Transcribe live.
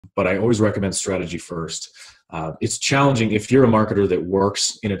but I always recommend strategy first. It's challenging if you're a marketer that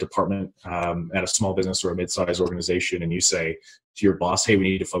works in a department at a small business or a mid-sized organization, and you say to your boss, hey, we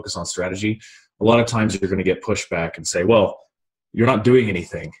need to focus on strategy. A lot of times you're going to get pushback and say, well, you're not doing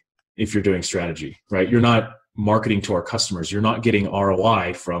anything if you're doing strategy, right? You're not marketing to our customers. You're not getting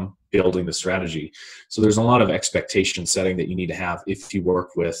ROI from building the strategy. So there's a lot of expectation setting that you need to have if you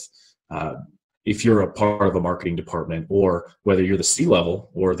work with, if you're a part of a marketing department, or whether you're the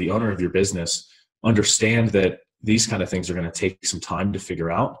C-level or the owner of your business. Understand that these kind of things are going to take some time to figure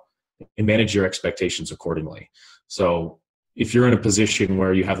out, and manage your expectations accordingly. So if you're in a position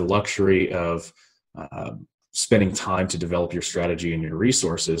where you have the luxury of spending time to develop your strategy and your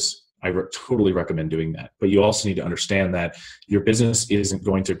resources, I totally recommend doing that. But you also need to understand that your business isn't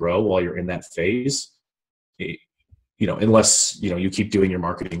going to grow while you're in that phase, unless you keep doing your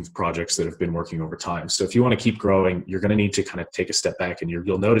marketing projects that have been working over time. So if you want to keep growing, you're going to need to kind of take a step back, and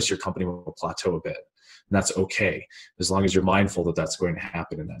you'll notice your company will plateau a bit. And that's okay, as long as you're mindful that that's going to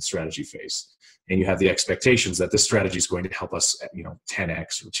happen in that strategy phase. And you have the expectations that this strategy is going to help us,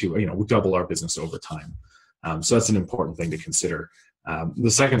 10x or double our business over time. So that's an important thing to consider. The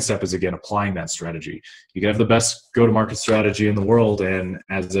second step is, again, applying that strategy. You can have the best go-to-market strategy in the world, and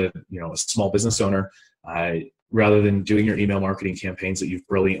as a small business owner, rather than doing your email marketing campaigns that you've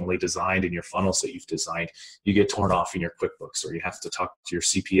brilliantly designed and your funnels that you've designed, you get torn off in your QuickBooks, or you have to talk to your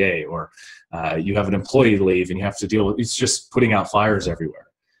CPA, or you have an employee leave and you have to deal with, it's just putting out fires everywhere.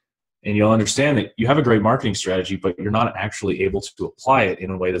 And you'll understand that you have a great marketing strategy, but you're not actually able to apply it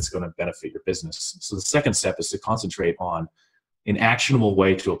in a way that's going to benefit your business. So the second step is to concentrate on an actionable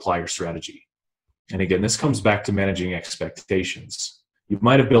way to apply your strategy. And again, this comes back to managing expectations. You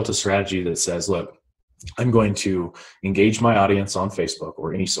might have built a strategy that says, look, I'm going to engage my audience on Facebook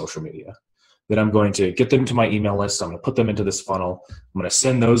or any social media. Then I'm going to get them to my email list. I'm going to put them into this funnel. I'm going to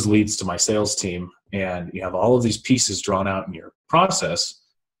send those leads to my sales team. And you have all of these pieces drawn out in your process,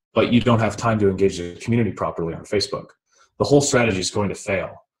 but you don't have time to engage the community properly on Facebook. The whole strategy is going to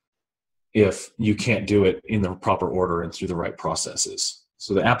fail if you can't do it in the proper order and through the right processes.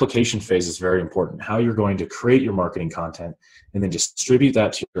 So the application phase is very important. How you're going to create your marketing content and then distribute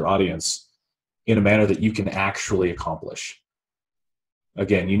that to your audience in a manner that you can actually accomplish.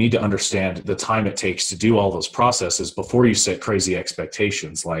 Again, you need to understand the time it takes to do all those processes before you set crazy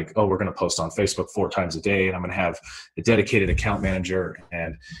expectations like, oh, we're going to post on Facebook 4 times a day and I'm going to have a dedicated account manager,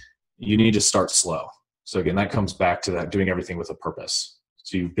 and you need to start slow. So again, that comes back to that doing everything with a purpose.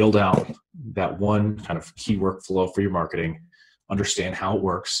 So you build out that one kind of key workflow for your marketing, understand how it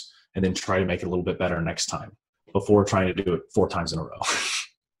works, and then try to make it a little bit better next time before trying to do it 4 times in a row.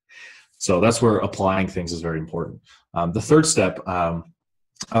 So that's where applying things is very important. The third step,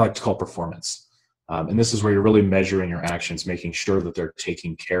 I like to call performance. And this is where you're really measuring your actions, making sure that they're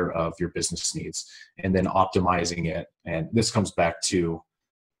taking care of your business needs, and then optimizing it. And this comes back to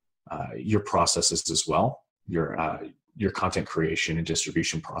your processes as well, your content creation and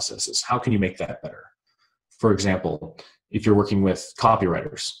distribution processes. How can you make that better? For example, if you're working with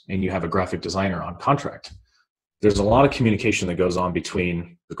copywriters and you have a graphic designer on contract, there's a lot of communication that goes on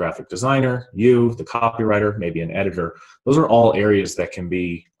between the graphic designer, you, the copywriter, maybe an editor. Those are all areas that can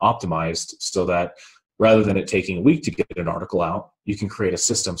be optimized so that rather than it taking a week to get an article out, you can create a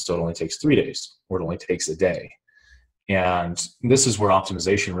system so it only takes 3 days or it only takes a day. And this is where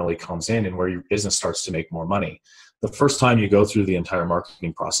optimization really comes in and where your business starts to make more money. The first time you go through the entire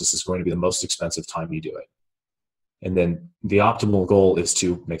marketing process is going to be the most expensive time you do it. And then the optimal goal is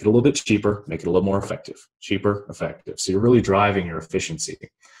to make it a little bit cheaper, make it a little more effective, cheaper, effective. So you're really driving your efficiency.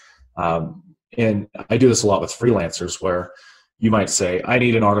 And I do this a lot with freelancers where you might say, I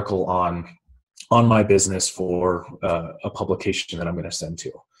need an article on my business for a publication that I'm going to send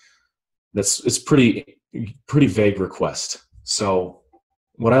to. It's pretty vague request. So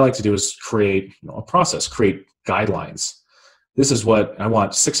what I like to do is create a process, create guidelines. This is what I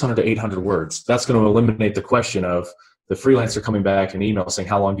want, 600 to 800 words. That's going to eliminate the question of the freelancer coming back an email saying,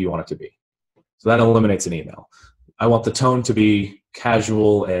 how long do you want it to be? So that eliminates an email. I want the tone to be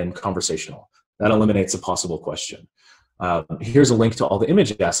casual and conversational. That eliminates a possible question. Here's a link to all the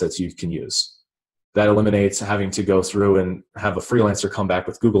image assets you can use. That eliminates having to go through and have a freelancer come back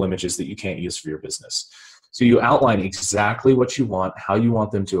with Google images that you can't use for your business. So you outline exactly what you want, how you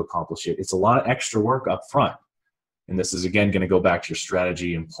want them to accomplish it. It's a lot of extra work up front. And this is, again, going to go back to your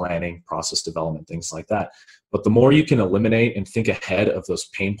strategy and planning, process development, things like that. But the more you can eliminate and think ahead of those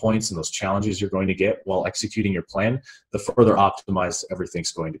pain points and those challenges you're going to get while executing your plan, the further optimized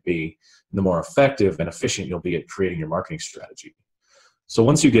everything's going to be, and the more effective and efficient you'll be at creating your marketing strategy. So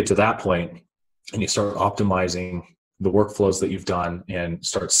once you get to that point and you start optimizing the workflows that you've done and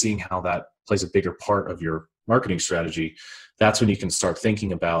start seeing how that plays a bigger part of your marketing strategy, that's when you can start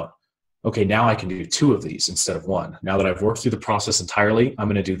thinking about, okay, now I can do 2 of these instead of 1. Now that I've worked through the process entirely, I'm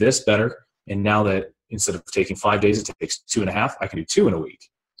going to do this better. And now that instead of taking 5 days, it takes 2.5, I can do 2 in a week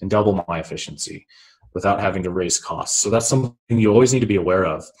and double my efficiency without having to raise costs. So that's something you always need to be aware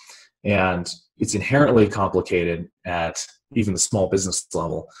of. And it's inherently complicated at even the small business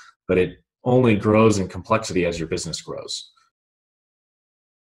level, but it only grows in complexity as your business grows.